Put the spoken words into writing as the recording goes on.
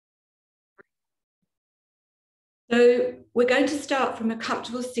So we're going to start from a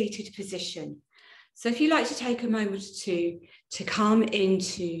comfortable seated position. So if you like to take a moment to come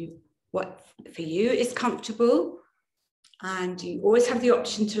into what for you is comfortable, and you always have the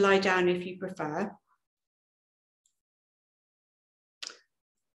option to lie down if you prefer.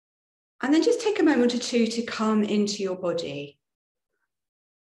 And then just take a moment or two to come into your body.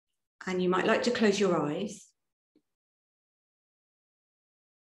 And you might like to close your eyes.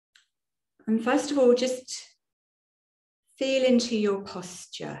 And first of all, just feel into your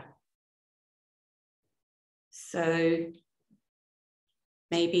posture. So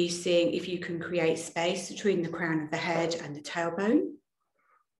maybe seeing if you can create space between the crown of the head and the tailbone.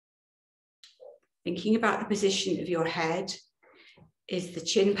 Thinking about the position of your head. Is the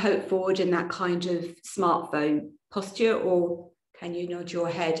chin poked forward in that kind of smartphone posture, or can you nod your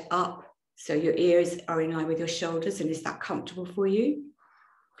head up so your ears are in line with your shoulders, and is that comfortable for you?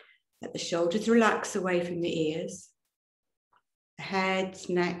 Let the shoulders relax away from the ears. The head,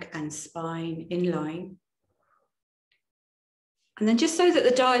 neck and spine in line. And then just so that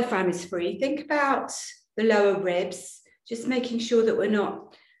the diaphragm is free, think about the lower ribs, just making sure that we're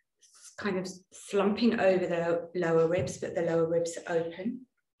not kind of slumping over the lower ribs, but the lower ribs are open.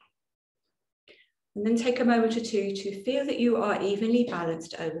 And then take a moment or two to feel that you are evenly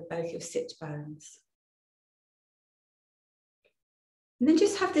balanced over both your sit bones. And then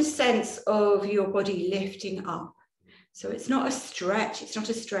just have this sense of your body lifting up. So it's not a stretch, it's not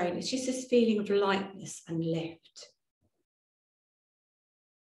a strain, it's just this feeling of lightness and lift.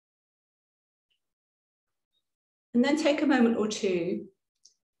 And then take a moment or two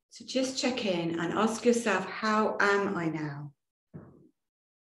to just check in and ask yourself, how am I now?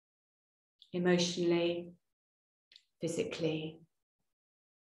 Emotionally, physically,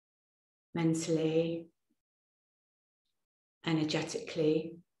 mentally,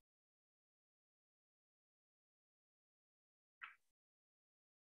 energetically.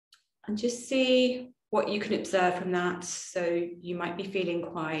 And just see what you can observe from that. So you might be feeling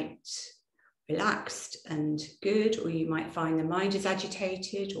quite relaxed and good, or you might find the mind is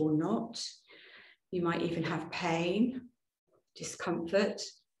agitated or not. You might even have pain, discomfort.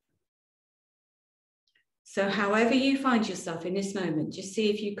 So however you find yourself in this moment, just see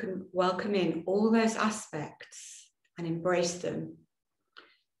if you can welcome in all those aspects and embrace them.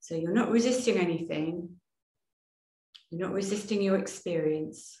 So you're not resisting anything. You're not resisting your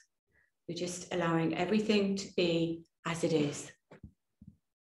experience. You're just allowing everything to be as it is.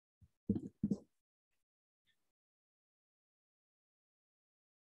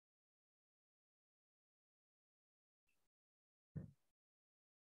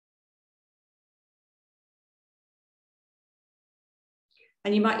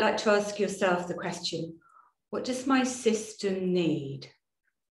 And you might like to ask yourself the question, what does my system need?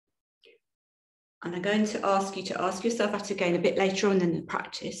 And I'm going to ask you to ask yourself that again a bit later on in the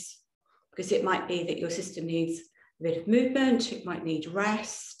practice, because it might be that your system needs a bit of movement, it might need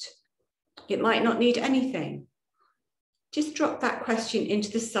rest, it might not need anything. Just drop that question into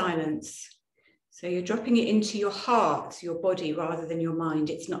the silence. So you're dropping it into your heart, your body, rather than your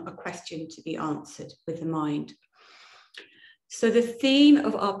mind. It's not a question to be answered with the mind. So the theme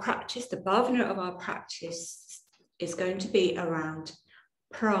of our practice, the bhavana of our practice, is going to be around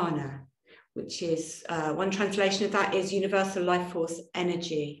prana, which is, one translation of that is universal life force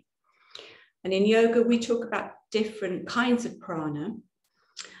energy. And in yoga, we talk about different kinds of prana.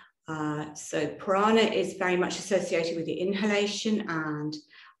 So prana is very much associated with the inhalation and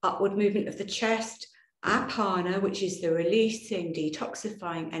upward movement of the chest. Apana, which is the releasing,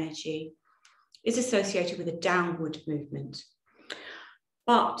 detoxifying energy, is associated with a downward movement.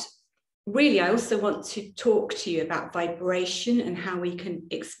 But really, I also want to talk to you about vibration and how we can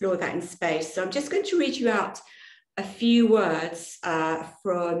explore that in space. So I'm just going to read you out a few words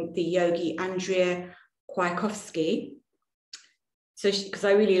from the yogi Andrea Kwiatkowski. So, because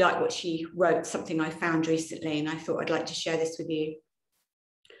I really like what she wrote, something I found recently, and I thought I'd like to share this with you.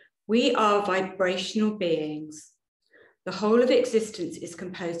 We are vibrational beings. The whole of existence is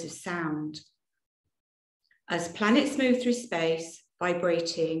composed of sound. As planets move through space,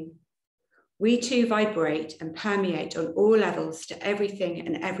 vibrating, we too vibrate and permeate on all levels to everything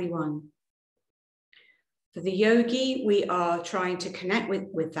and everyone. For the yogi, we are trying to connect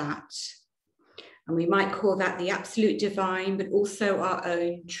with that. And we might call that the absolute divine, but also our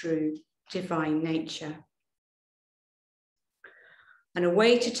own true divine nature. And a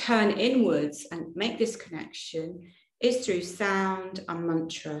way to turn inwards and make this connection is through sound and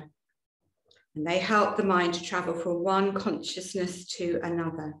mantra. And they help the mind to travel from one consciousness to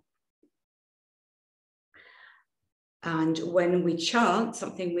another. And when we chant,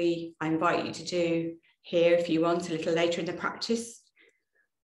 something I invite you to do here if you want a little later in the practice.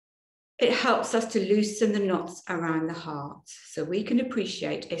 It helps us to loosen the knots around the heart so we can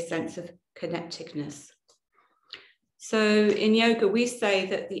appreciate a sense of connectedness. So in yoga, we say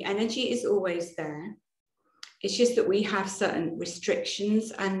that the energy is always there. It's just that we have certain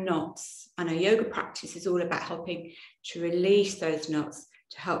restrictions and knots, and our yoga practice is all about helping to release those knots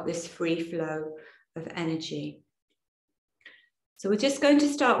to help this free flow of energy. So we're just going to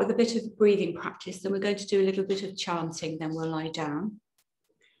start with a bit of breathing practice, then we're going to do a little bit of chanting, then we'll lie down.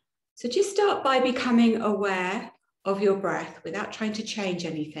 So just start by becoming aware of your breath without trying to change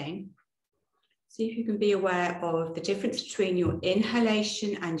anything. See if you can be aware of the difference between your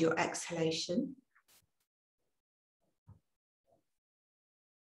inhalation and your exhalation.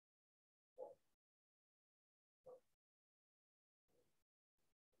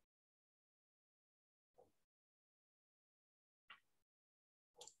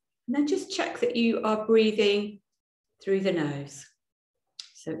 And then just check that you are breathing through the nose.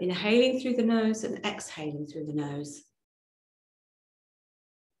 So inhaling through the nose and exhaling through the nose.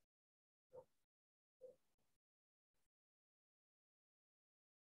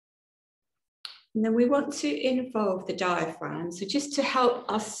 And then we want to involve the diaphragm. So just to help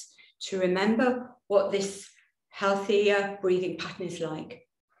us to remember what this healthier breathing pattern is like.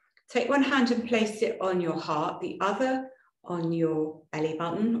 Take one hand and place it on your heart, the other on your belly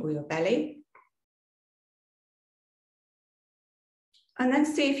button or your belly. And then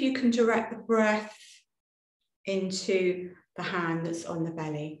see if you can direct the breath into the hand that's on the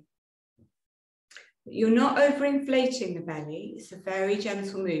belly. You're not overinflating the belly. It's a very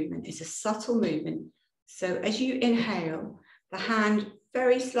gentle movement. It's a subtle movement. So as you inhale, the hand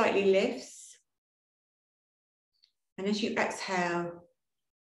very slightly lifts. And as you exhale,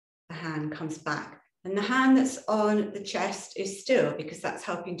 the hand comes back. And the hand that's on the chest is still, because that's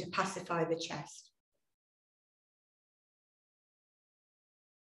helping to pacify the chest.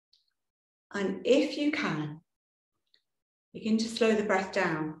 And if you can, begin to slow the breath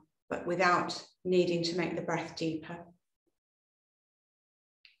down, but without needing to make the breath deeper.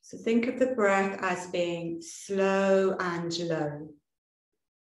 So think of the breath as being slow and low.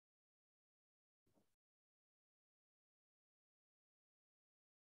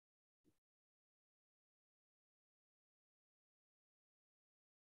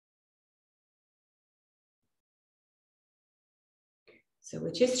 So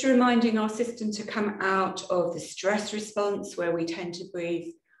we're just reminding our system to come out of the stress response where we tend to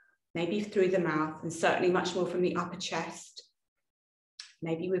breathe maybe through the mouth and certainly much more from the upper chest.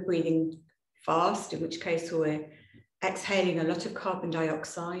 Maybe we're breathing fast, in which case we're exhaling a lot of carbon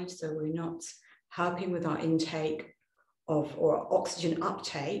dioxide, so we're not helping with our intake of or our oxygen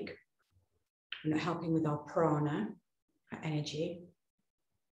uptake. We're not helping with our prana, our energy.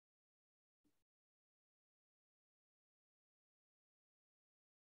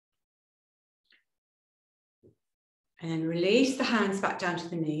 And then release the hands back down to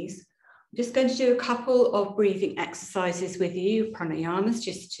the knees. I'm just going to do a couple of breathing exercises with you, pranayamas,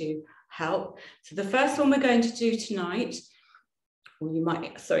 just to help. So the first one we're going to do tonight, or you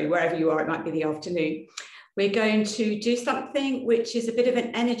might, sorry, wherever you are, it might be the afternoon. We're going to do something which is a bit of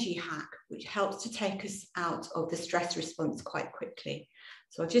an energy hack, which helps to take us out of the stress response quite quickly.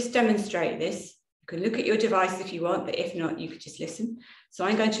 So I'll just demonstrate this. You can look at your device if you want, but if not, you could just listen. So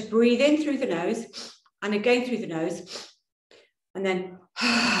I'm going to breathe in through the nose, and again through the nose, and then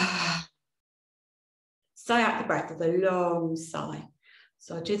sigh out the breath with a long sigh.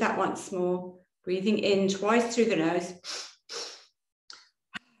 So I'll do that once more, breathing in twice through the nose.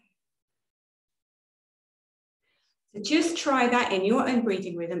 So just try that in your own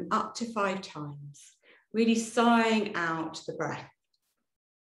breathing rhythm up to 5 times, really sighing out the breath.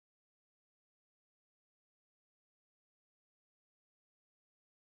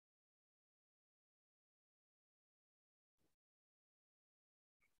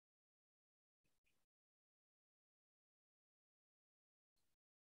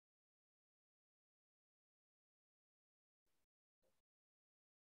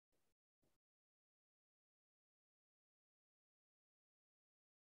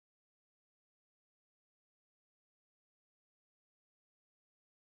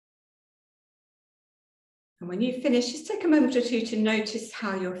 And when you finish, just take a moment or two to notice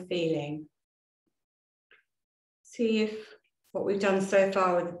how you're feeling. See if what we've done so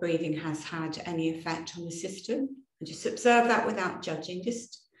far with the breathing has had any effect on the system. And just observe that without judging,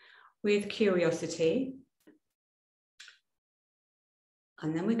 just with curiosity.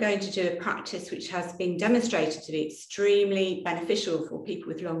 And then we're going to do a practice which has been demonstrated to be extremely beneficial for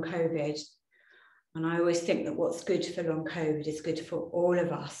people with long COVID. And I always think that what's good for long COVID is good for all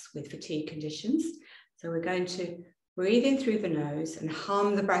of us with fatigue conditions. So we're going to breathe in through the nose and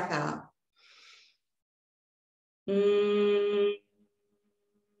hum the breath out.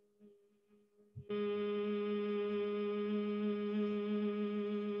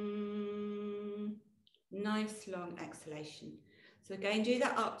 Nice long exhalation. So again, do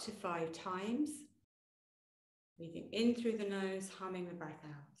that up to 5 times. Breathing in through the nose, humming the breath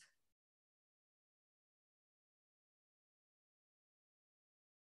out.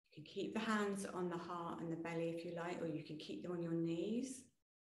 You can keep the hands on the heart and the belly if you like, or you can keep them on your knees.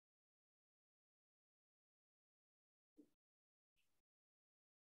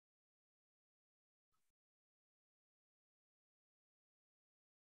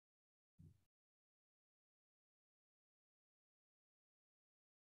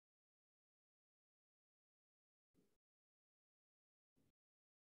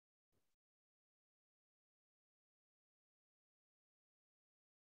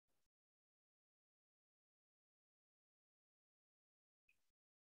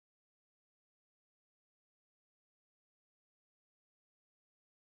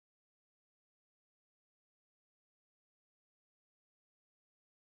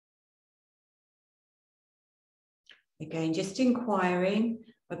 Again, just inquiring,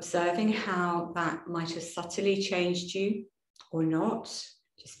 observing how that might have subtly changed you or not.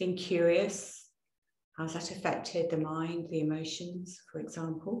 Just being curious. How's that affected the mind, the emotions, for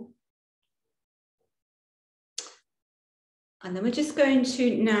example? And then we're just going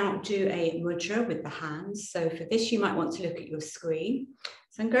to now do a mudra with the hands. So for this, you might want to look at your screen.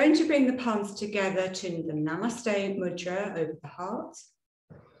 So I'm going to bring the palms together to the Namaste mudra over the heart.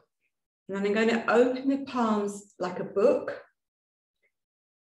 And then I'm going to open the palms like a book.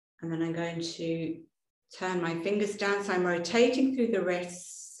 And then I'm going to turn my fingers down. So I'm rotating through the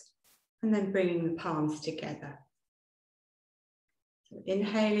wrists and then bringing the palms together. So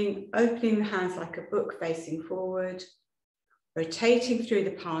inhaling, opening the hands like a book facing forward, rotating through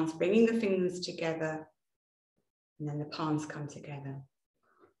the palms, bringing the fingers together, and then the palms come together.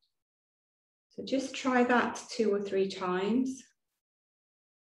 So just try that 2 or 3 times.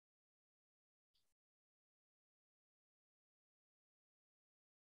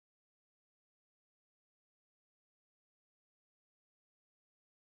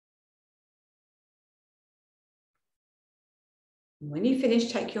 And when you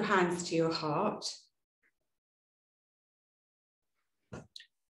finish, take your hands to your heart.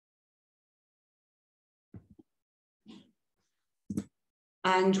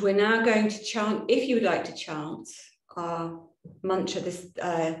 And we're now going to chant, if you would like to chant, our mantra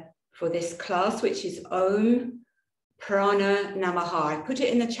for this class, which is Om Prana Namaha. I put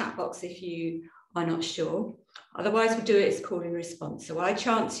it in the chat box if you are not sure. Otherwise, we'll do it as call and response. So I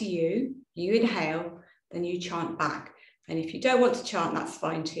chant to you, you inhale, then you chant back. And if you don't want to chant, that's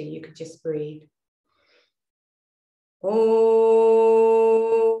fine too. You could just breathe.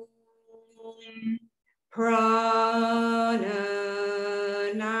 Om Prana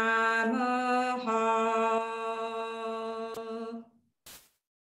Namaha.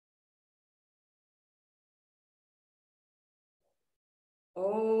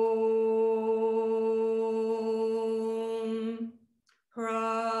 Om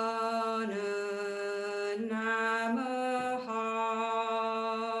Prana Namaha.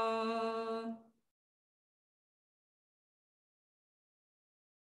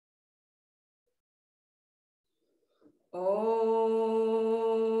 Om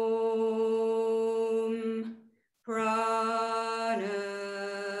Prana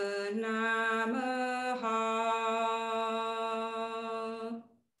Namaha.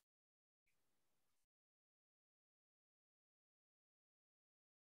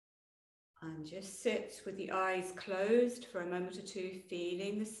 And just sit with the eyes closed for a moment or two,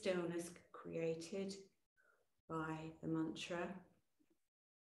 feeling the stillness created by the mantra.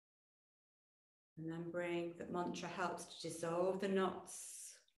 And then bring that mantra helps to dissolve the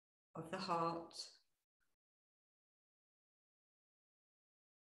knots of the heart.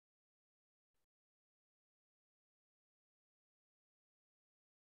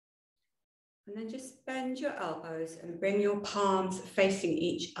 And then just bend your elbows and bring your palms facing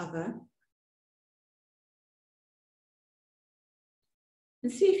each other.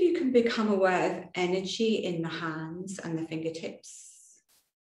 And see if you can become aware of energy in the hands and the fingertips.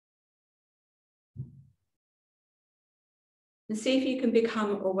 And see if you can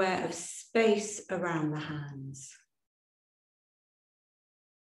become aware of space around the hands.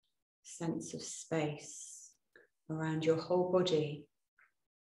 Sense of space around your whole body.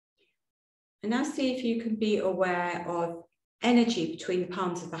 And now see if you can be aware of energy between the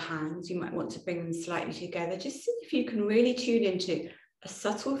palms of the hands. You might want to bring them slightly together. Just see if you can really tune into a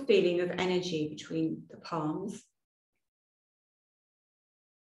subtle feeling of energy between the palms.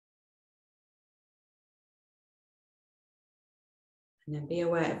 And then be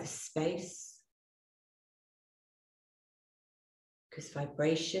aware of the space, because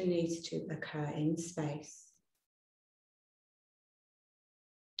vibration needs to occur in space.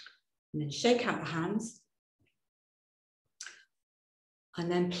 And then shake out the hands. And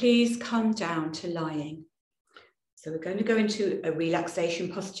then please come down to lying. So we're going to go into a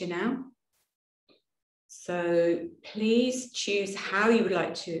relaxation posture now. So please choose how you would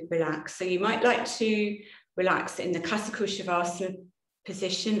like to relax. So you might like to relax in the classical Shavasana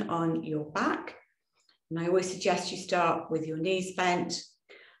position on your back. And I always suggest you start with your knees bent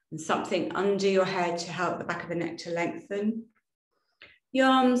and something under your head to help the back of the neck to lengthen. The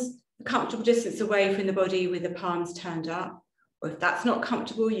arms a comfortable distance away from the body with the palms turned up. Or if that's not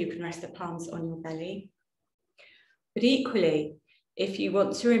comfortable, you can rest the palms on your belly. But equally, if you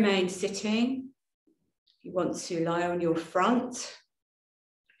want to remain sitting, if you want to lie on your front,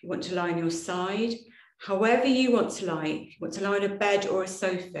 if you want to lie on your side, however you want to lie, if you want to lie on a bed or a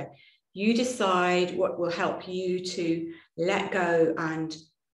sofa, you decide what will help you to let go and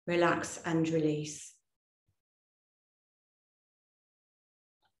relax and release.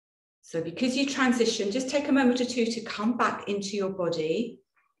 So because you transition, just take a moment or two to come back into your body.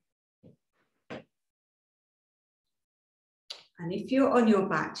 And if you're on your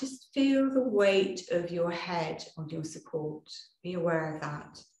back, just feel the weight of your head on your support. Be aware of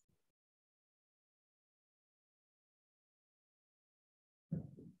that.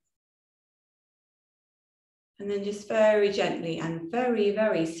 And then just very gently and very,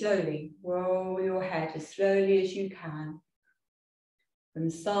 very slowly roll your head as slowly as you can from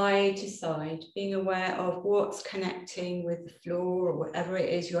side to side, being aware of what's connecting with the floor or whatever it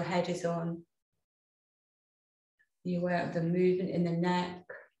is your head is on. Be aware of the movement in the neck.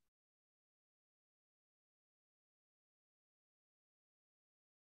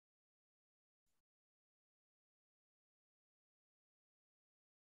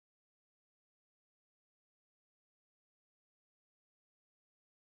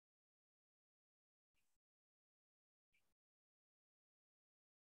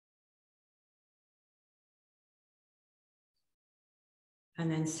 And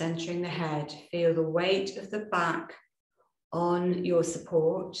then centering the head, feel the weight of the back on your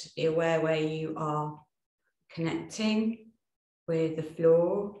support. Be aware where you are connecting with the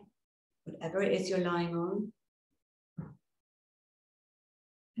floor, whatever it is you're lying on.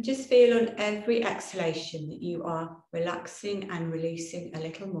 And just feel on every exhalation that you are relaxing and releasing a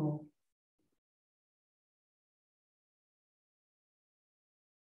little more.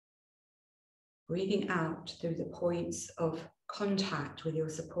 Breathing out through the points of contact with your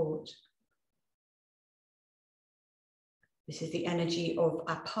support. This is the energy of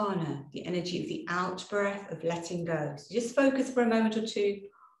apana, the energy of the out breath of letting go. So just focus for a moment or two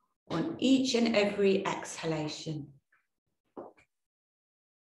on each and every exhalation.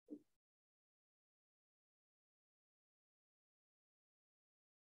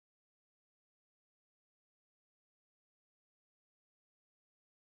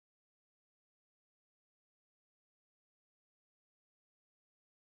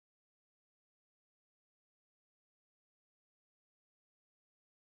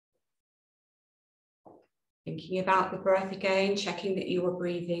 Thinking about the breath again, checking that you are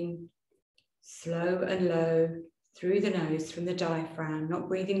breathing slow and low through the nose from the diaphragm, not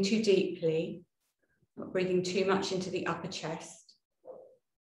breathing too deeply, not breathing too much into the upper chest.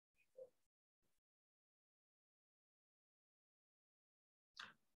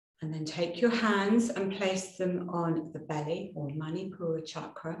 And then take your hands and place them on the belly or Manipura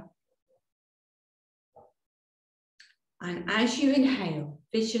chakra. And as you inhale,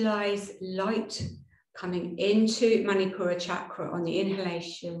 visualize light coming into Manipura chakra on the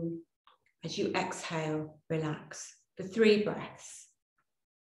inhalation. As you exhale, relax for 3 breaths.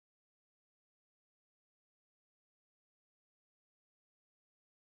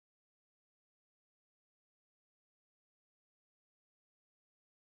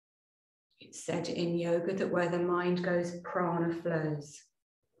 It's said in yoga that where the mind goes, prana flows.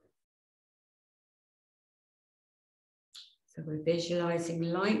 So we're visualizing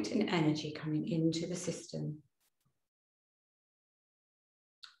light and energy coming into the system.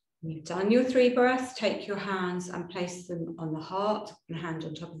 When you've done your 3 breaths, take your hands and place them on the heart, one hand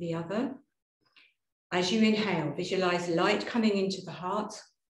on top of the other. As you inhale, visualize light coming into the heart.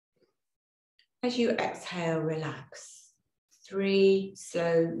 As you exhale, relax. 3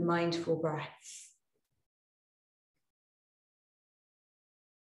 slow, mindful breaths.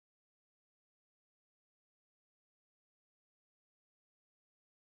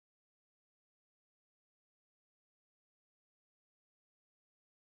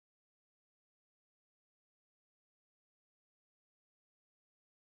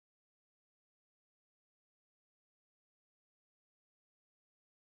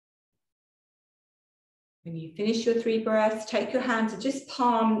 When you finish your 3 breaths, take your hands and just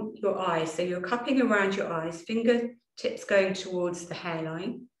palm your eyes. So you're cupping around your eyes, fingertips going towards the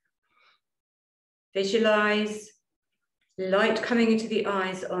hairline. Visualize light coming into the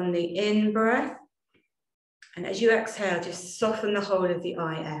eyes on the in breath. And as you exhale, just soften the whole of the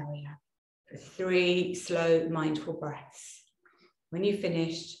eye area for 3 slow, mindful breaths. When you've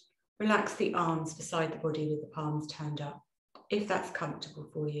finished, relax the arms beside the body with the palms turned up, if that's comfortable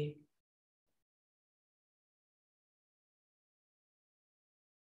for you.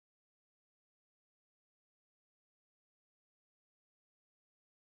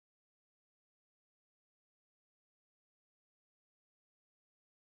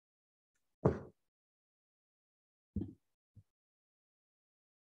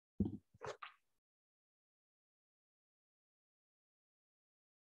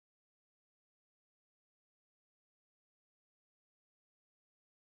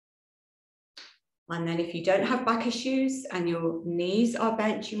 And then if you don't have back issues and your knees are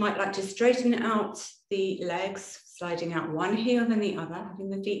bent, you might like to straighten out the legs, sliding out one heel than the other, having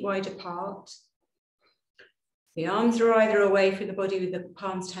the feet wide apart. The arms are either away from the body with the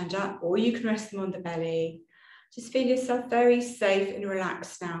palms turned up, or you can rest them on the belly. Just feel yourself very safe and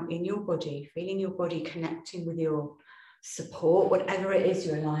relaxed now in your body, feeling your body connecting with your support, whatever it is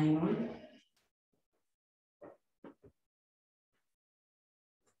you're lying on.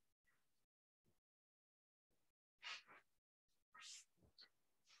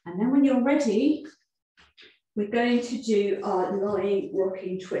 And then when you're ready, we're going to do our lying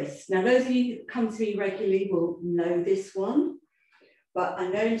rocking twist. Now, those of you who come to me regularly will know this one, but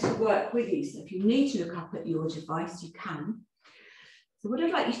I'm going to work with you. So if you need to look up at your device, you can. So what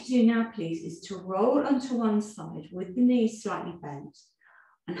I'd like you to do now, please, is to roll onto one side with the knees slightly bent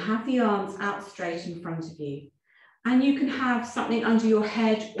and have the arms out straight in front of you. And you can have something under your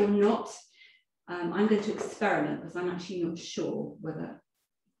head or not. I'm going to experiment because I'm actually not sure whether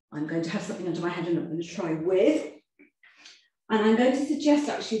I'm going to have something under my head and I'm going to try with. And I'm going to suggest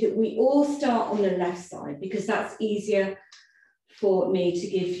actually that we all start on the left side because that's easier for me to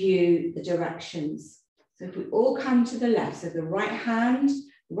give you the directions. So if we all come to the left, so the right hand,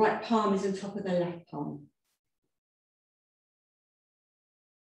 the right palm is on top of the left palm.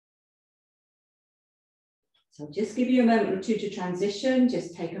 So I'll just give you a moment or two to transition,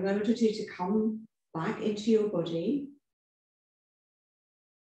 just take a moment or two to come back into your body.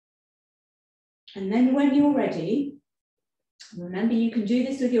 And then when you're ready, remember you can do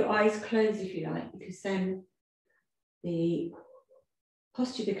this with your eyes closed if you like, because then the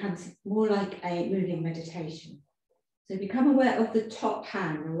posture becomes more like a moving meditation. So become aware of the top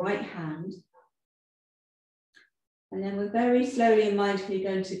hand, the right hand. And then we're very slowly and mindfully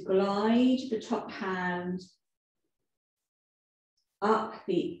going to glide the top hand up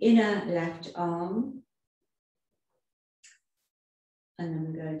the inner left arm. And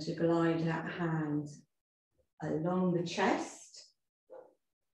then we're going to glide that hand along the chest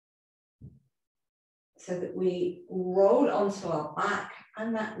so that we roll onto our back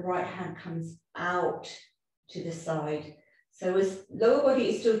and that right hand comes out to the side. So as lower body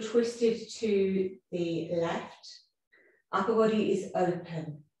is still twisted to the left, upper body is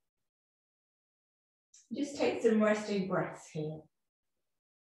open. Just take some resting breaths here.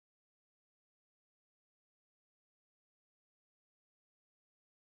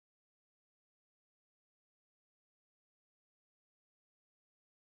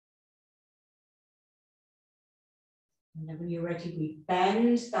 And then when you're ready, we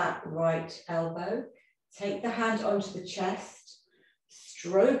bend that right elbow, take the hand onto the chest,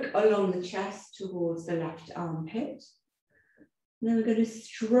 stroke along the chest towards the left armpit. And then we're going to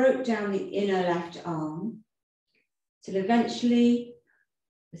stroke down the inner left arm till eventually,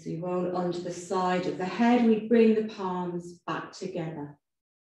 as we roll onto the side of the head, we bring the palms back together.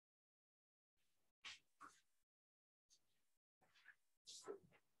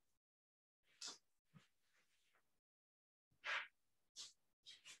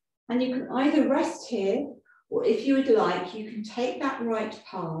 And you can either rest here, or if you would like, you can take that right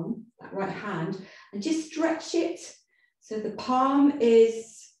palm, that right hand, and just stretch it so the palm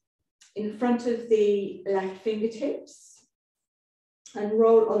is in front of the left fingertips and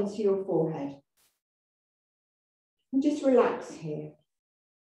roll onto your forehead. And just relax here.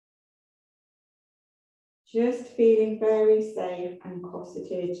 Just feeling very safe and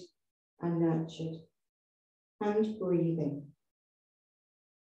cosseted and nurtured. And breathing.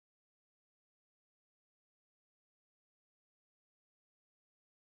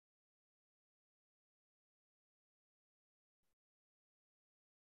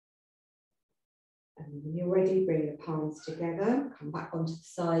 And when you're ready, bring the palms together, come back onto the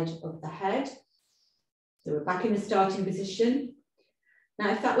side of the head. So we're back in the starting position.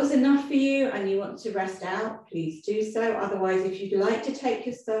 Now, if that was enough for you and you want to rest out, please do so. Otherwise, if you'd like to take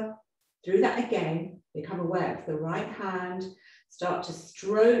yourself through that again, become aware of the right hand, start to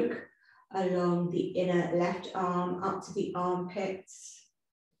stroke along the inner left arm up to the armpits,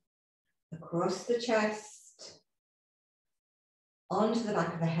 across the chest, onto the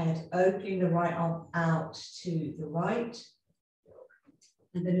back of the head, opening the right arm out to the right.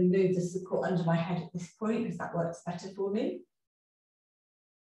 I'm going to move the support under my head at this point because that works better for me.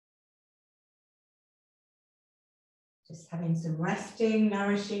 Just having some resting,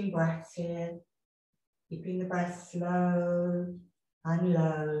 nourishing breaths here. Keeping the breath slow and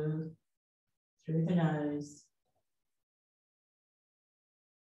low through the nose.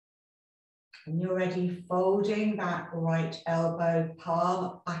 When you're ready, folding that right elbow,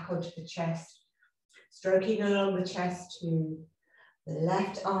 palm back onto the chest, stroking along the chest to the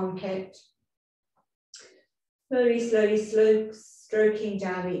left armpit. Slowly, stroking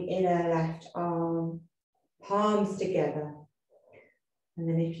down the inner left arm, palms together. And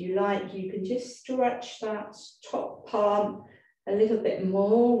then if you like, you can just stretch that top palm a little bit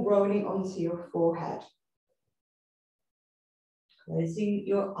more, rolling onto your forehead. Closing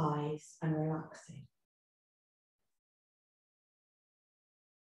your eyes and relaxing.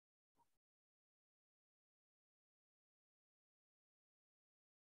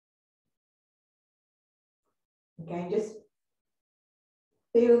 Again, just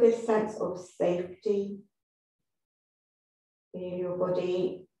feel this sense of safety. Feel your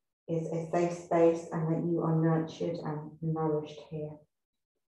body is a safe space and that you are nurtured and nourished here.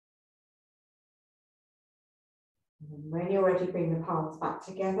 And when you're ready, bring the palms back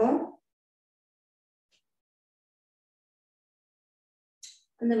together.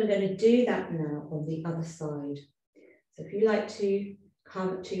 And then we're going to do that now on the other side. So if you like to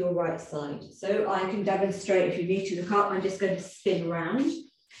come to your right side. So I can demonstrate if you need to look up, I'm just going to spin around.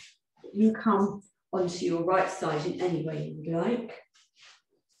 You come onto your right side in any way you would like.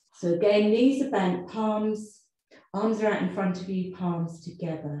 So again, knees are bent, palms, arms are out in front of you, palms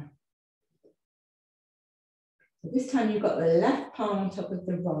together. So this time you've got the left palm on top of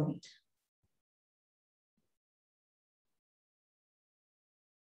the right.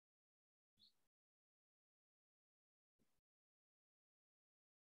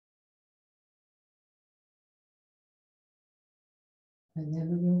 And then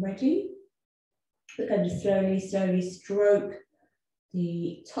when you're ready, we're going to slowly stroke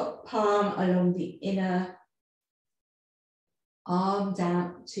the top palm along the inner arm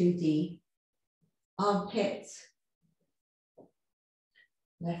down to the armpit.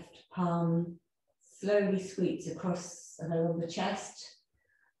 Left palm slowly sweeps across and along the chest,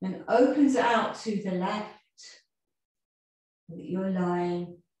 then opens out to the left, so that you're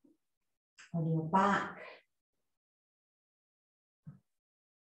lying on your back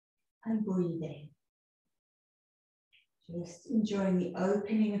and breathing. Just enjoying the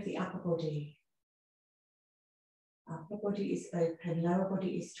opening of the upper body. Upper body is open, lower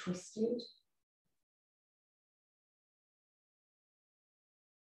body is twisted.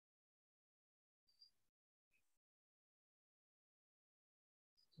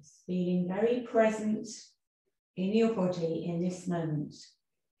 Just feeling very present in your body in this moment.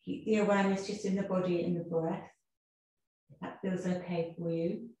 Keep the awareness just in the body and the breath, if that feels okay for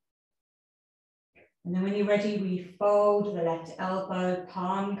you. And then when you're ready, we fold the left elbow,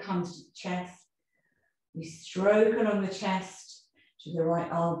 palm comes to the chest. We stroke along the chest to the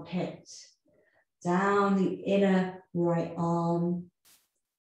right armpit, down the inner right arm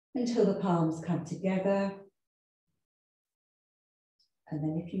until the palms come together. And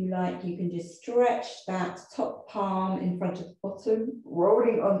then if you like, you can just stretch that top palm in front of the bottom,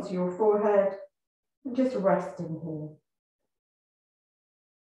 rolling onto your forehead and just resting here.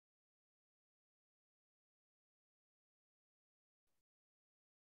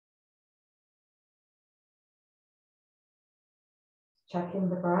 Checking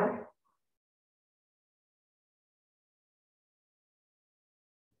the breath.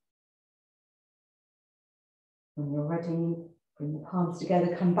 When you're ready, bring the palms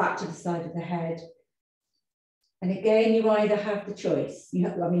together, come back to the side of the head. And again, you either have the choice. You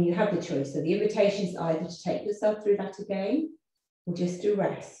have the choice. So the invitation is either to take yourself through that again or just to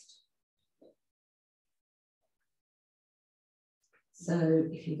rest. So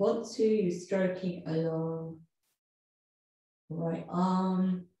if you want to, you're stroking along the right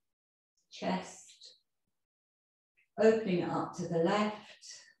arm, chest, opening it up to the left.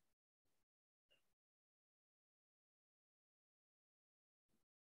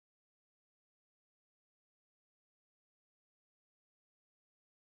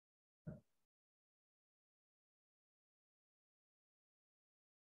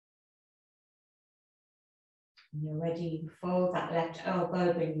 When you're ready, fold that left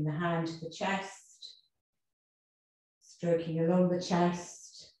elbow, bringing the hand to the chest, stroking along the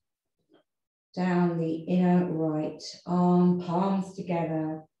chest, down the inner right arm, palms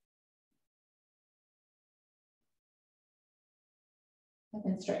together. And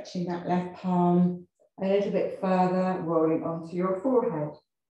then stretching that left palm a little bit further, rolling onto your forehead.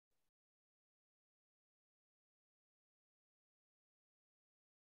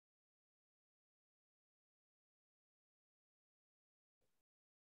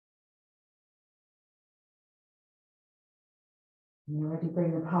 And you're ready,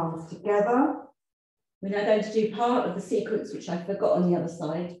 bring the palms together. We're now going to do part of the sequence, which I forgot on the other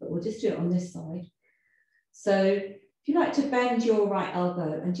side, but we'll just do it on this side. So if you like to bend your right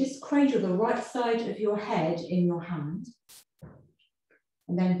elbow and just cradle the right side of your head in your hand,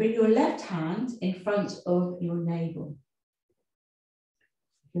 and then bring your left hand in front of your navel.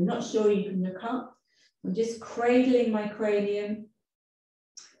 If you're not sure, you can look up. I'm just cradling my cranium.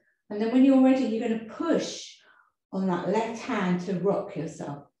 And then when you're ready, you're going to push on that left hand to rock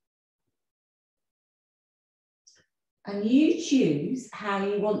yourself. And you choose how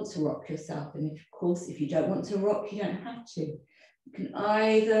you want to rock yourself. And of course, if you don't want to rock, you don't have to. You can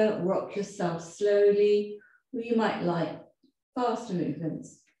either rock yourself slowly, or you might like faster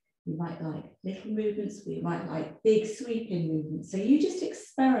movements. You might like little movements, or you might like big sweeping movements. So you just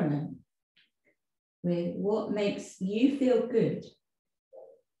experiment with what makes you feel good.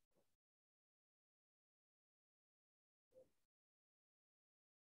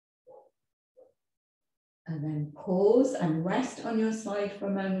 And then pause and rest on your side for a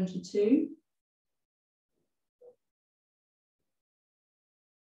moment or two.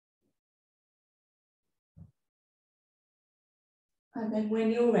 And then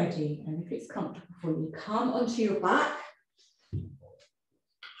when you're ready, and if it's comfortable for you, come onto your back.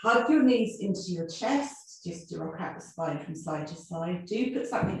 Hug your knees into your chest, just to rock out the spine from side to side. Do put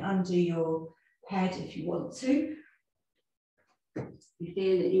something under your head if you want to. If you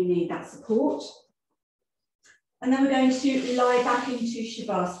feel that you need that support. And then we're going to lie back into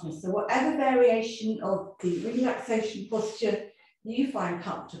Shavasana. So whatever variation of the relaxation posture you find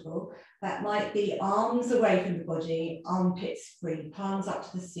comfortable, that might be arms away from the body, armpits free, palms up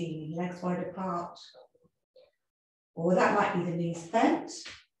to the ceiling, legs wide apart. Or that might be the knees bent,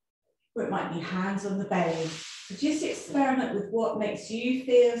 or it might be hands on the belly. So just experiment with what makes you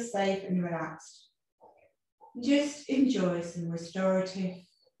feel safe and relaxed. Just enjoy some restorative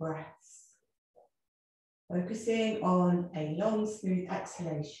breaths, focusing on a long, smooth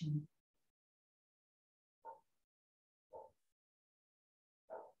exhalation.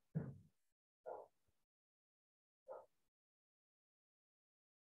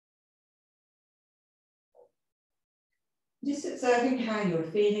 Just observing how you're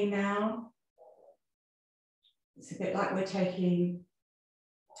feeling now. It's a bit like we're taking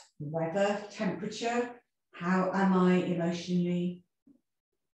the weather, temperature. How am I emotionally,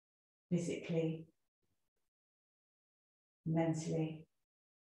 physically, mentally,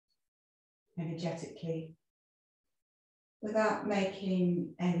 energetically? Without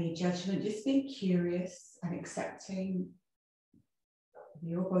making any judgment, just being curious and accepting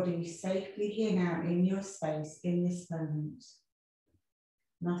your body safely here now in your space, in this moment.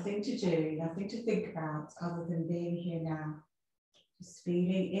 Nothing to do, nothing to think about other than being here now. Just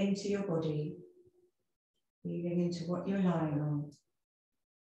feeling into your body, feeling into what you're lying on.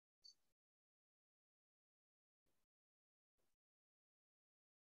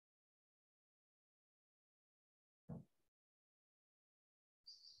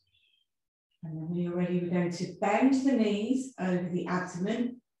 And then when you're ready, we're going to bend the knees over the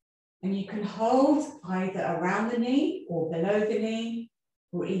abdomen. And you can hold either around the knee or below the knee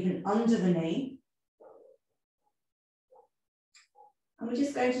or even under the knee. And we're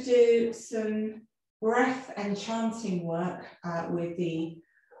just going to do some breath and chanting work with the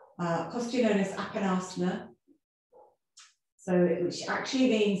posture known as Apanasana. So, which actually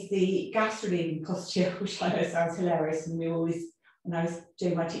means the gas relieving posture, which I know sounds hilarious. And we always, when I was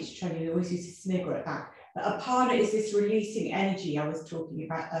doing my teacher training, we always used to snigger at that. But apana is this releasing energy I was talking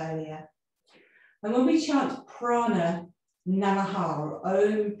about earlier. And when we chant prana namaha, or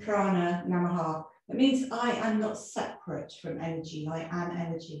om prana namaha, it means I am not separate from energy, I am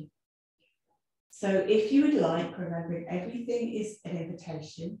energy. So if you would like, remembering everything is an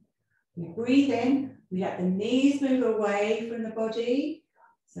invitation, we breathe in, we let the knees move away from the body,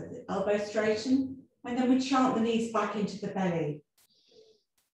 so the elbows straighten, and then we chant the knees back into the belly.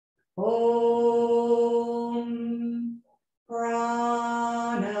 Om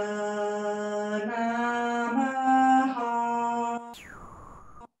prana namaha.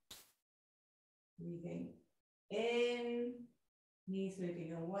 Breathing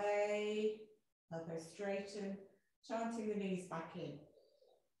back in.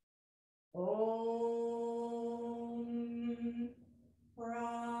 Om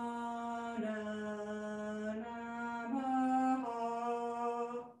Prana Namaha.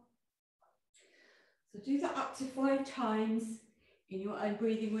 So do that up to 5 times in your own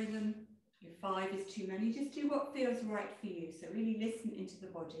breathing rhythm. If 5 is too many, just do what feels right for you. So really listen into the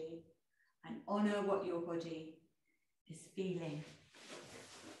body and honour what your body is feeling.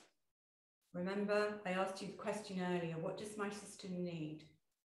 Remember, I asked you the question earlier, what does my system need?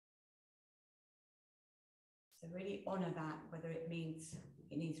 So really honour that, whether it means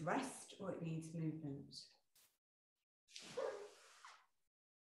it needs rest or it needs movement.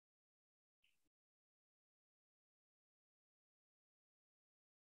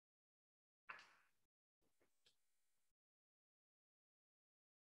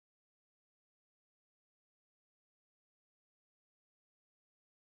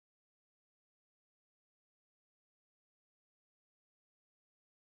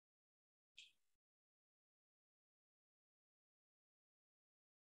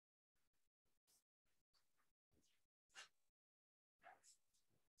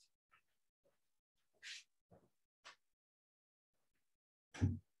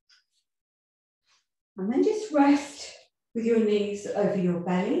 And then just rest with your knees over your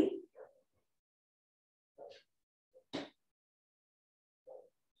belly.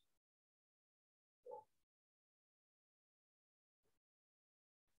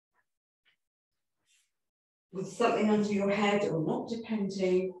 With something under your head or not,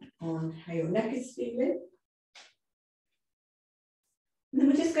 depending on how your neck is feeling. And then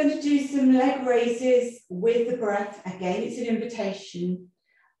we're just going to do some leg raises with the breath. Again, it's an invitation,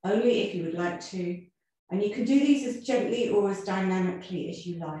 only if you would like to. And you can do these as gently or as dynamically as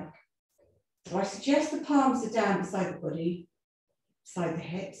you like. So I suggest the palms are down beside the body, beside the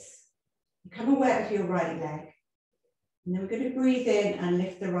hips. Become aware of your right leg. And then we're going to breathe in and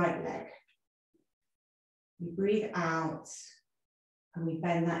lift the right leg. We breathe out and we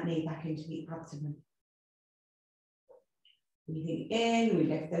bend that knee back into the abdomen. Breathing in, we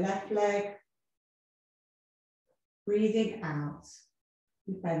lift the left leg. Breathing out,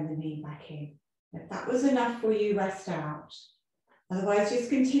 we bend the knee back in. If that was enough for you, rest out. Otherwise, just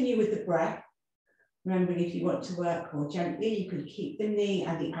continue with the breath. Remembering if you want to work more gently, you can keep the knee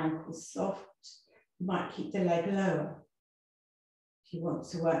and the ankles soft. You might keep the leg lower. If you want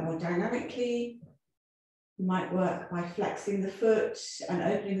to work more dynamically, you might work by flexing the foot and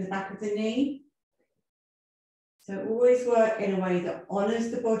opening the back of the knee. So always work in a way that honours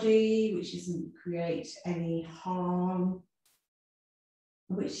the body, which doesn't create any harm,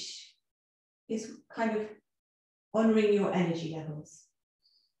 which is kind of honouring your energy levels.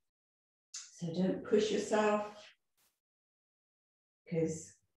 So don't push yourself,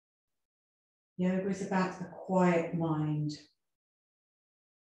 because yoga is about the quiet mind.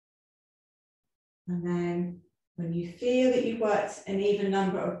 And then when you feel that you've worked an even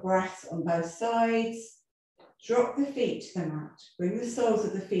number of breaths on both sides, drop the feet to the mat, bring the soles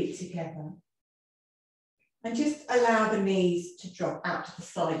of the feet together. And just allow the knees to drop out to the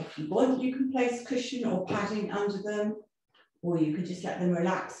side. If you want, you can place cushion or padding under them, or you can just let them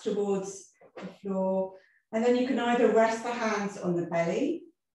relax towards the floor. And then you can either rest the hands on the belly,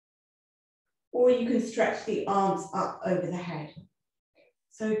 or you can stretch the arms up over the head.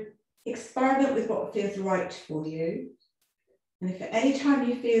 So experiment with what feels right for you. And if at any time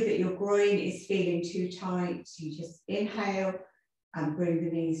you feel that your groin is feeling too tight, you just inhale and bring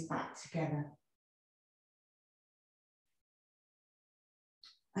the knees back together.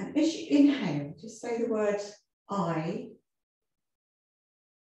 And as you inhale, just say the word I.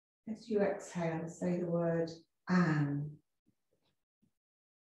 As you exhale, say the word am.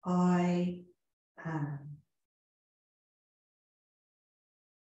 I am.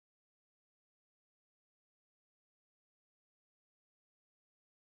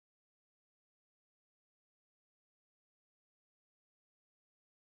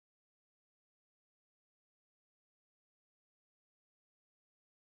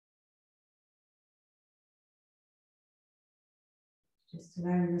 Just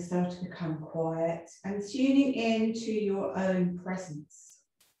allowing yourself to become quiet and tuning into your own presence.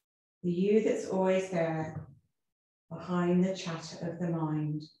 The you that's always there behind the chatter of the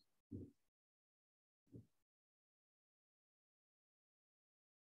mind.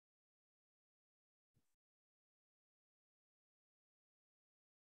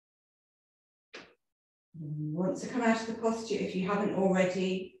 And you want to come out of the posture if you haven't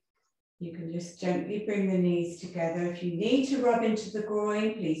already. You can just gently bring the knees together. If you need to rub into the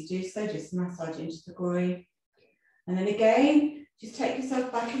groin, please do so. Just massage into the groin. And then again, just take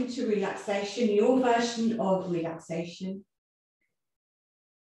yourself back into relaxation, your version of relaxation.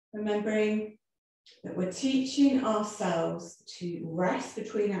 Remembering that we're teaching ourselves to rest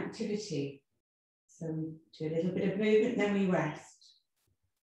between activity. So we do a little bit of movement, then we rest.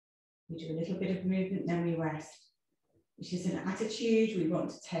 We do a little bit of movement, then we rest, which is an attitude we want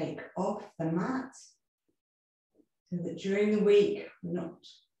to take off the mat so that during the week we're not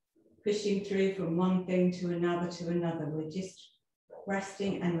pushing through from one thing to another to another. We're just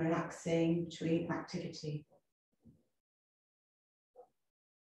resting and relaxing between activity.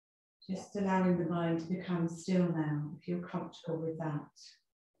 Just allowing the mind to become still now, if you're comfortable with that.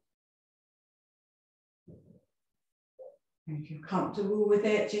 And if you're comfortable with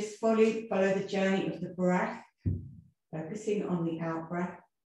it, just follow the journey of the breath, focusing on the out breath.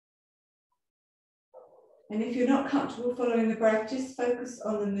 And if you're not comfortable following the breath, just focus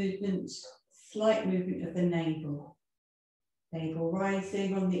on the movement, slight movement of the navel. Navel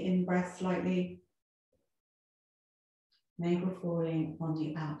rising on the in-breath slightly. Navel falling on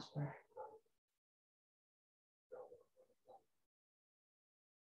the out breath.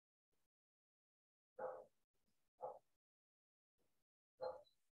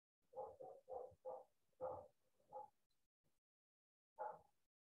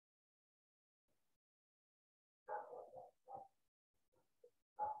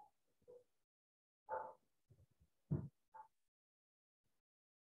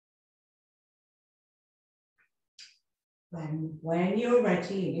 Then when you're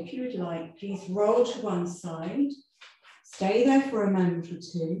ready, and if you would like, please roll to one side. Stay there for a moment or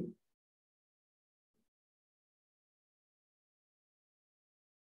two.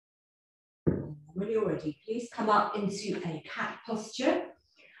 When you're ready, please come up into a cat posture.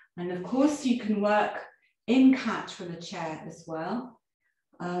 And of course, you can work in cat from a chair as well.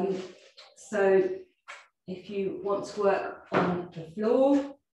 So if you want to work on the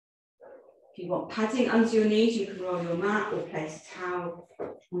floor, if you want padding under your knees, you can roll your mat or place a towel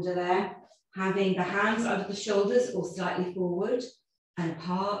under there. Having the hands under the shoulders or slightly forward and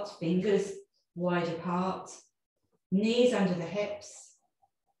apart, fingers wide apart, knees under the hips,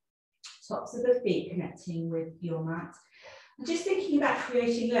 tops of the feet connecting with your mat. And just thinking about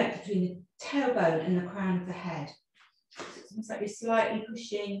creating length between the tailbone and the crown of the head. So it's almost like you're slightly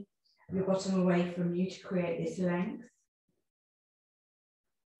pushing your bottom away from you to create this length.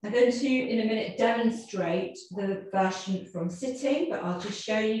 I'm going to, in a minute, demonstrate the version from sitting, but I'll just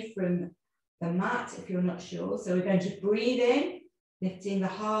show you from the mat if you're not sure. So we're going to breathe in, lifting the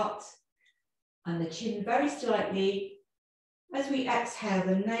heart and the chin very slightly. As we exhale,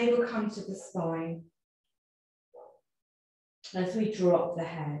 the navel comes to the spine. As we drop the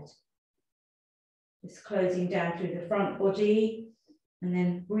head, just closing down through the front body, and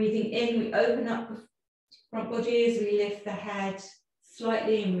then breathing in, we open up the front body as we lift the head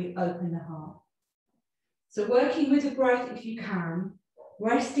slightly and we open the heart. So working with the breath if you can,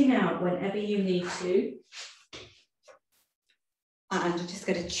 resting out whenever you need to. And just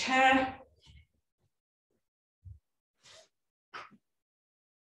get a chair.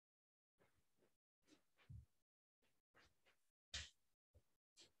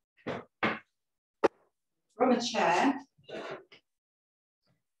 From a chair,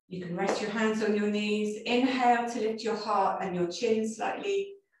 you can rest your hands on your knees. Inhale to lift your heart and your chin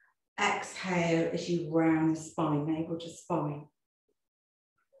slightly. Exhale as you round the spine, navel to spine.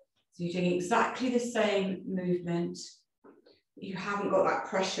 So you're doing exactly the same movement. You haven't got that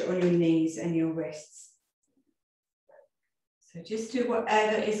pressure on your knees and your wrists. So just do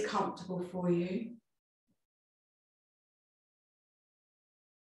whatever is comfortable for you.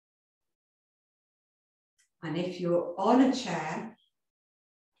 And if you're on a chair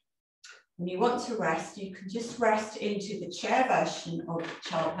and you want to rest, you can just rest into the chair version of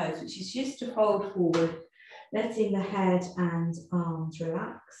child pose, which is just to fold forward, letting the head and arms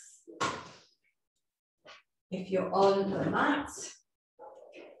relax. If you're on the mat,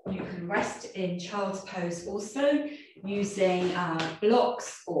 you can rest in child's pose also, using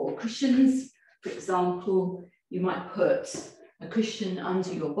blocks or cushions. For example, you might put a cushion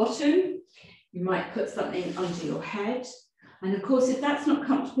under your bottom. You might put something under your head. And of course, if that's not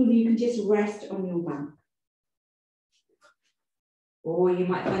comfortable, you can just rest on your back. Or you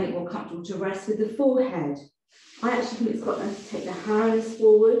might find it more comfortable to rest with the forehead. I actually think it's quite nice to take the hands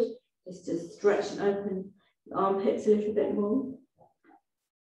forward, just to stretch and open the armpits a little bit more.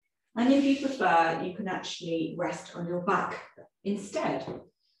 And if you prefer, you can actually rest on your back instead.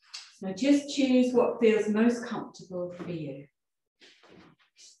 So just choose what feels most comfortable for you.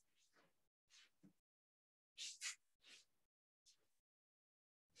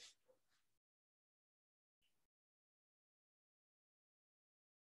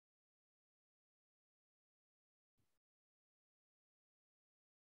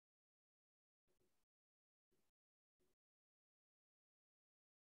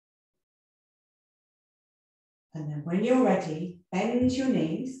 And then when you're ready, bend your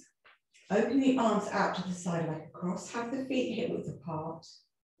knees, open the arms out to the side like a cross, have the feet hip width apart.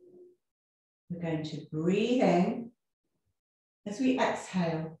 We're going to breathe in. As we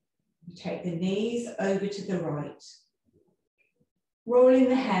exhale, we take the knees over to the right, rolling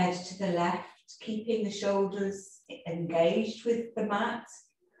the head to the left, keeping the shoulders engaged with the mat.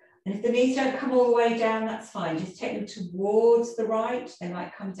 And if the knees don't come all the way down, that's fine. Just take them towards the right. They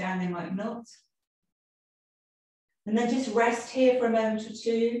might come down, they might not. And then just rest here for a moment or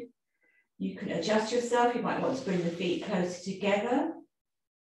two. You can adjust yourself. You might want to bring the feet closer together.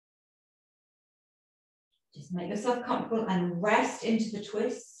 Just make yourself comfortable and rest into the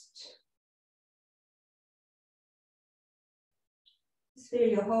twist. Just feel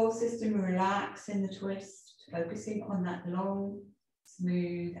your whole system relax in the twist, focusing on that long,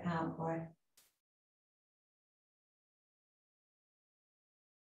 smooth out breath.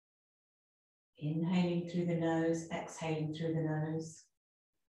 Inhaling through the nose, exhaling through the nose.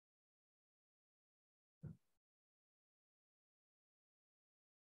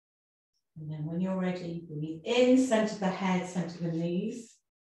 And then when you're ready, breathe in, center the head, center the knees.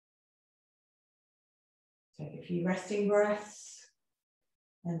 Take a few resting breaths.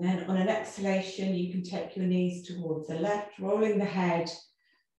 And then on an exhalation, you can take your knees towards the left, rolling the head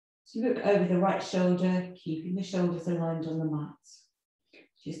to look over the right shoulder, keeping the shoulders aligned on the mat.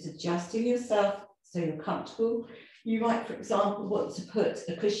 Just adjusting yourself so you're comfortable. You might, for example, want to put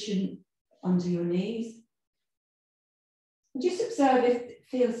a cushion under your knees. And just observe if it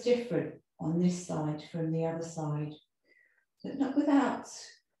feels different on this side from the other side. But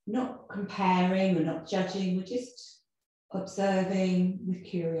not comparing or not judging, we're just observing with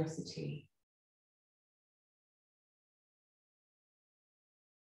curiosity.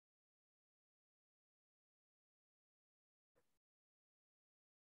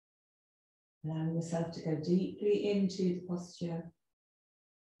 Allowing yourself to go deeply into the posture.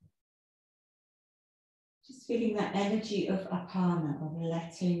 Just feeling that energy of apana, of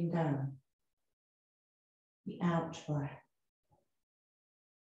letting go. The out breath.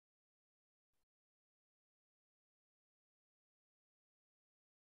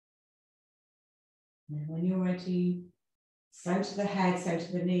 And when you're ready, center the head,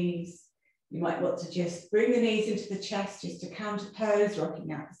 center the knees. You might want to just bring the knees into the chest, just a counter pose,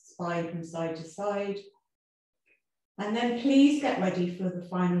 rocking out the spine from side to side. And then please get ready for the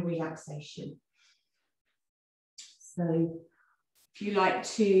final relaxation. So if you like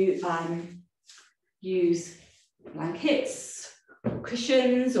to use blankets, or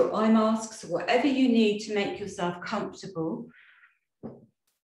cushions, or eye masks, or whatever you need to make yourself comfortable.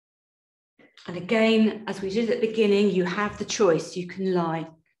 And again, as we did at the beginning, you have the choice. You can lie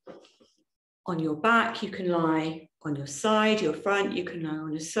on your back, you can lie on your side, your front, you can lie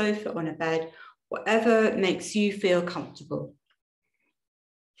on a sofa, on a bed, whatever makes you feel comfortable.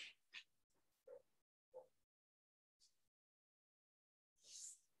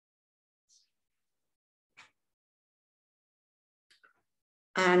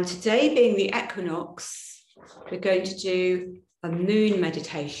 And today being the equinox, we're going to do a moon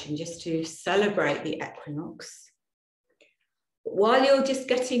meditation just to celebrate the equinox. While you're just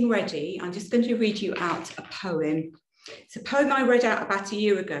getting ready, I'm just going to read you out a poem. It's a poem I read out about a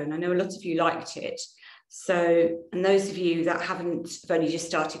year ago, and I know a lot of you liked it. So, and those of you that have only just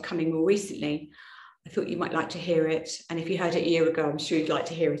started coming more recently, I thought you might like to hear it. And if you heard it a year ago, I'm sure you'd like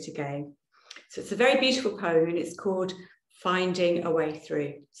to hear it again. So it's a very beautiful poem, and it's called Finding a Way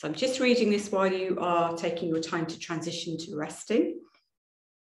Through. So I'm just reading this while you are taking your time to transition to resting.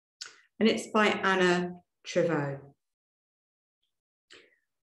 And it's by Anna Treveau.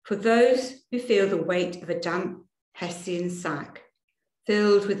 For those who feel the weight of a damp Hessian sack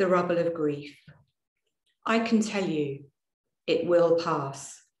filled with the rubble of grief, I can tell you it will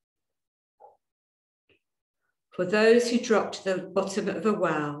pass. For those who dropped to the bottom of a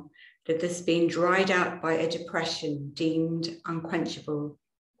well that has been dried out by a depression deemed unquenchable,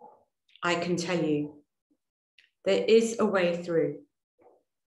 I can tell you there is a way through.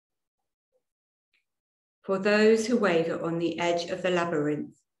 For those who waver on the edge of the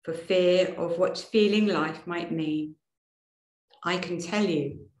labyrinth for fear of what feeling life might mean, I can tell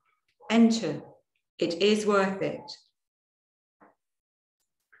you, enter, it is worth it.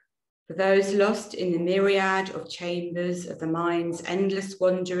 For those lost in the myriad of chambers of the mind's endless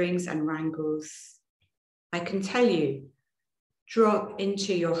wanderings and wrangles, I can tell you, drop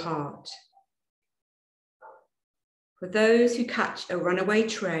into your heart. For those who catch a runaway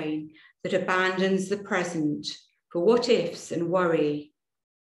train that abandons the present for what ifs and worry,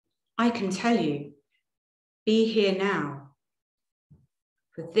 I can tell you, be here now.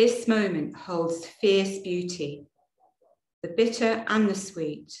 For this moment holds fierce beauty, the bitter and the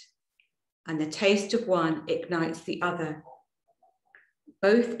sweet, and the taste of one ignites the other.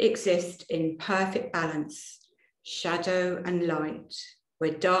 Both exist in perfect balance, shadow and light, where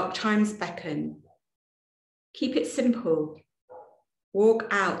dark times beckon. Keep it simple. Walk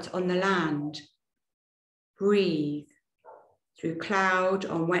out on the land. Breathe through cloud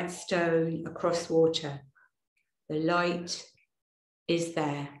on wet stone across water. The light is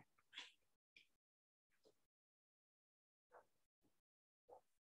there.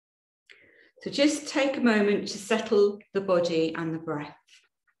 So just take a moment to settle the body and the breath,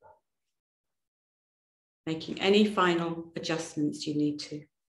 making any final adjustments you need to.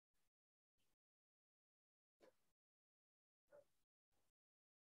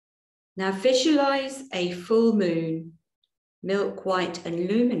 Now visualize a full moon, milk white and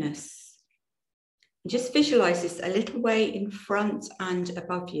luminous. And just visualize this a little way in front and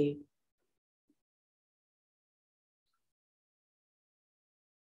above you.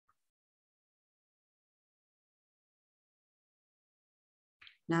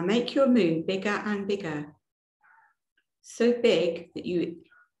 Now make your moon bigger and bigger. So big that you,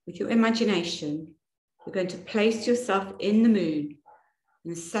 with your imagination, you're going to place yourself in the moon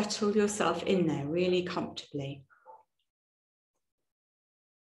and settle yourself in there really comfortably.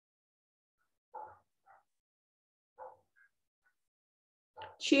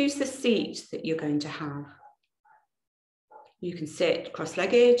 Choose the seat that you're going to have. You can sit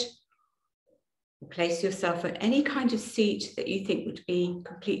cross-legged, or place yourself on any kind of seat that you think would be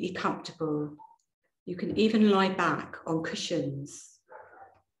completely comfortable. You can even lie back on cushions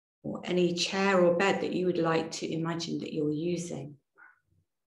or any chair or bed that you would like to imagine that you're using.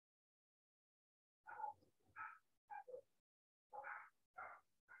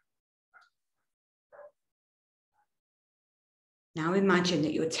 Now imagine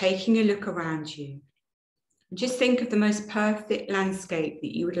that you're taking a look around you. And just think of the most perfect landscape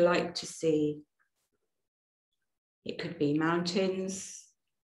that you would like to see. It could be mountains,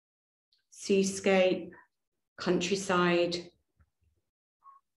 seascape, countryside.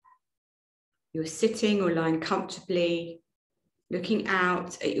 You're sitting or lying comfortably, looking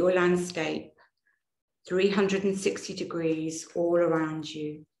out at your landscape, 360 degrees all around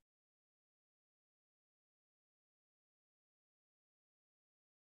you.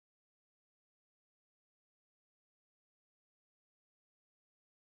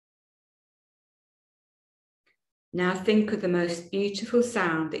 Now think of the most beautiful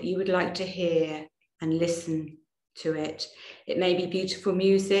sound that you would like to hear and listen to it. It may be beautiful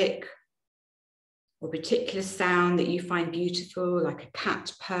music or a particular sound that you find beautiful, like a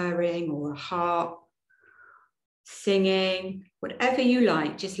cat purring or a harp singing, whatever you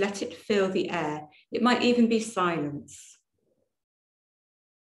like, just let it fill the air. It might even be silence.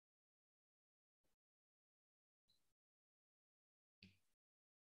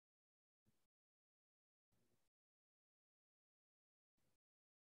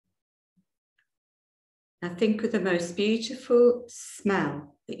 Now think of the most beautiful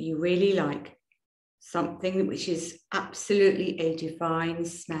smell that you really like, something which is absolutely a divine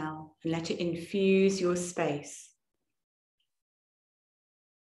smell, and let it infuse your space.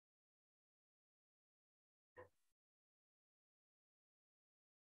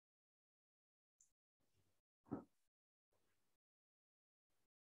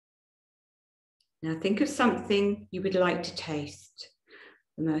 Now think of something you would like to taste,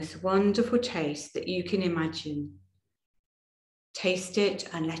 the most wonderful taste that you can imagine. Taste it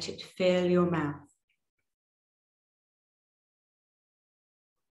and let it fill your mouth.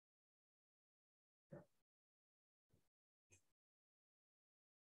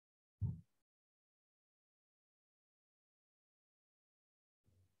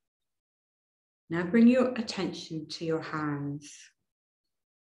 Now bring your attention to your hands.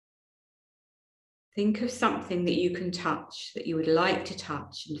 Think of something that you can touch, that you would like to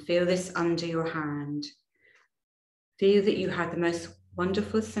touch, and feel this under your hand. Feel that you have the most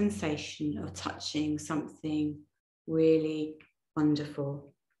wonderful sensation of touching something really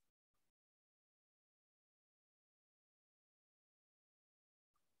wonderful.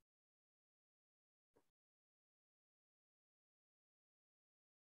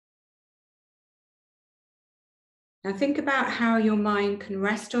 Now think about how your mind can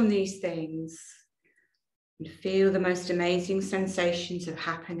rest on these things and feel the most amazing sensations of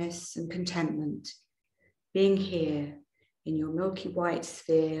happiness and contentment, being here in your milky white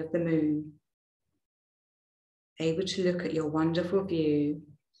sphere of the moon, able to look at your wonderful view,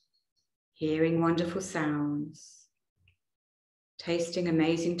 hearing wonderful sounds, tasting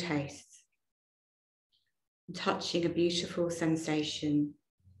amazing tastes, and touching a beautiful sensation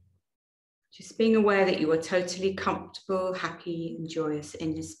Just being aware that you are totally comfortable, happy, and joyous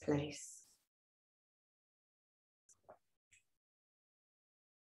in this place.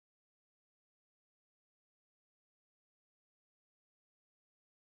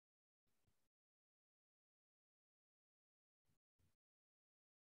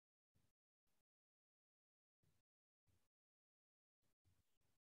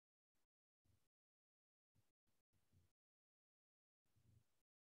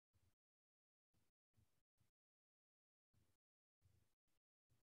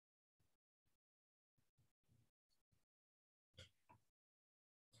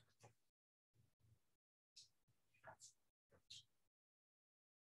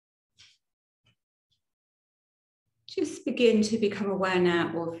 Just begin to become aware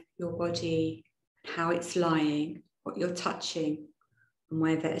now of your body, how it's lying, what you're touching, and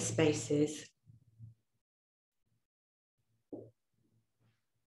where there are spaces.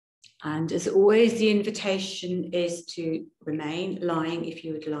 And as always, the invitation is to remain lying if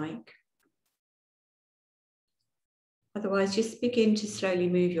you would like. Otherwise, just begin to slowly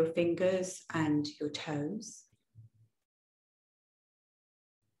move your fingers and your toes.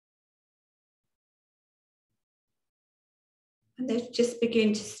 And then just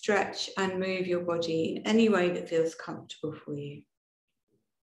begin to stretch and move your body in any way that feels comfortable for you.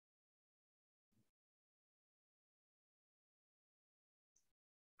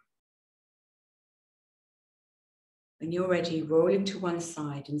 When you're ready, rolling to one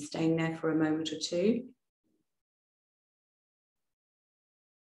side and staying there for a moment or two.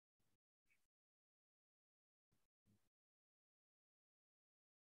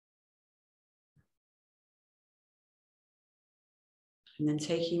 And then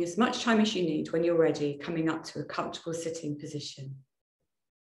taking as much time as you need when you're ready, coming up to a comfortable sitting position.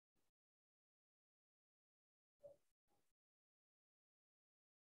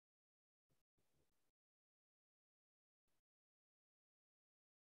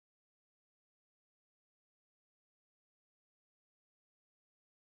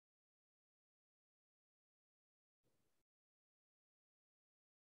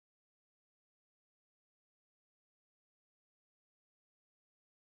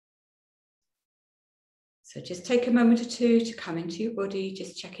 So just take a moment or two to come into your body,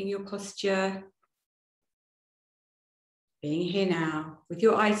 just checking your posture. Being here now with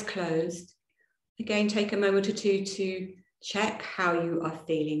your eyes closed. Again, take a moment or two to check how you are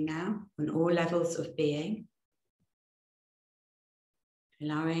feeling now on all levels of being.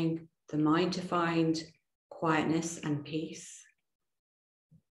 Allowing the mind to find quietness and peace.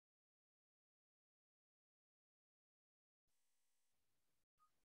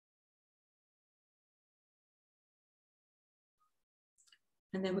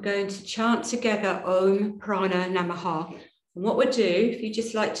 And then we're going to chant together Om Prana Namaha. And what we'll do, if you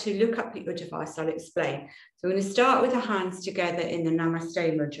just like to look up at your device, I'll explain. So we're going to start with our hands together in the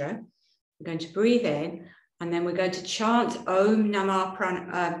Namaste Mudra. We're going to breathe in, and then we're going to chant Om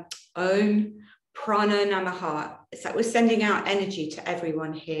Prana Namaha. It's like we're sending out energy to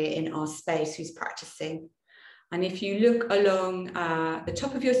everyone here in our space who's practicing. And if you look along the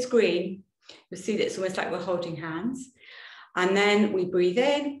top of your screen, you'll see that it's almost like we're holding hands. And then we breathe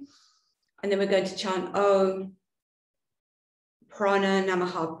in, and then we're going to chant Om Prana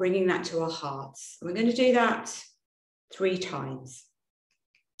Namaha, bringing that to our hearts. And we're going to do that 3 times.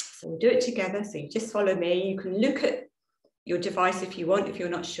 So we'll do it together. So you just follow me. You can look at your device if you want, if you're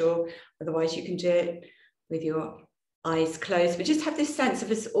not sure. Otherwise, you can do it with your eyes closed. But just have this sense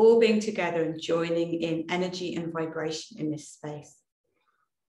of us all being together and joining in energy and vibration in this space.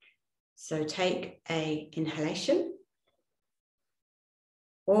 So take an inhalation.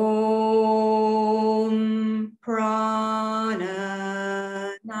 Om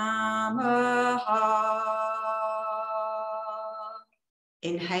Prana Namaha.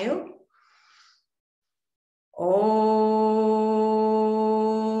 Inhale. Om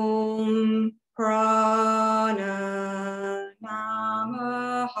Prana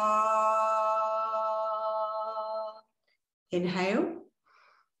Namaha. Inhale.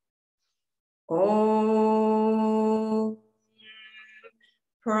 Om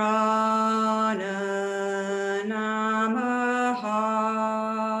Prana Namaha.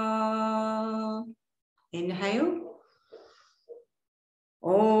 Inhale.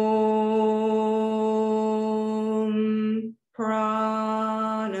 Om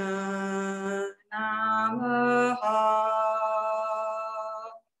Prana Namaha.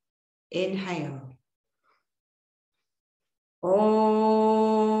 Inhale. Om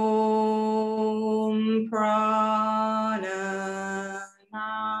Prana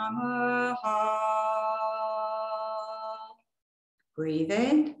Namaha. Breathe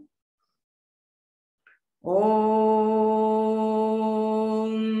in. Om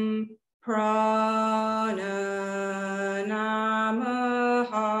Prana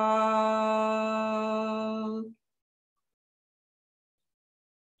Namaha.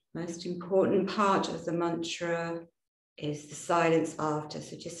 Most important part of the mantra is the silence after.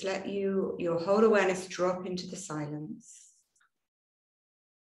 So just let your whole awareness drop into the silence,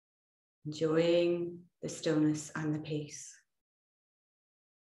 enjoying the stillness and the peace.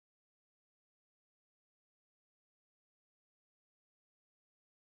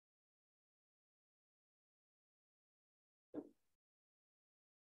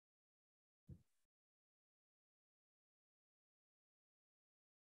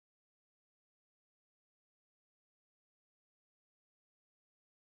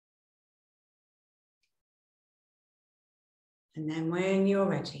 And then when you're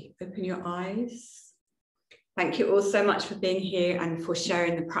ready, open your eyes. Thank you all so much for being here and for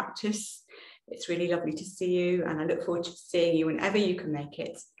sharing the practice. It's really lovely to see you, and I look forward to seeing you whenever you can make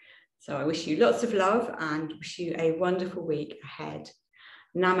it. So I wish you lots of love and wish you a wonderful week ahead.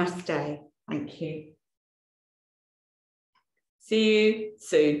 Namaste. Thank you. See you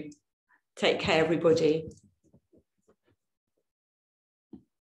soon. Take care, everybody.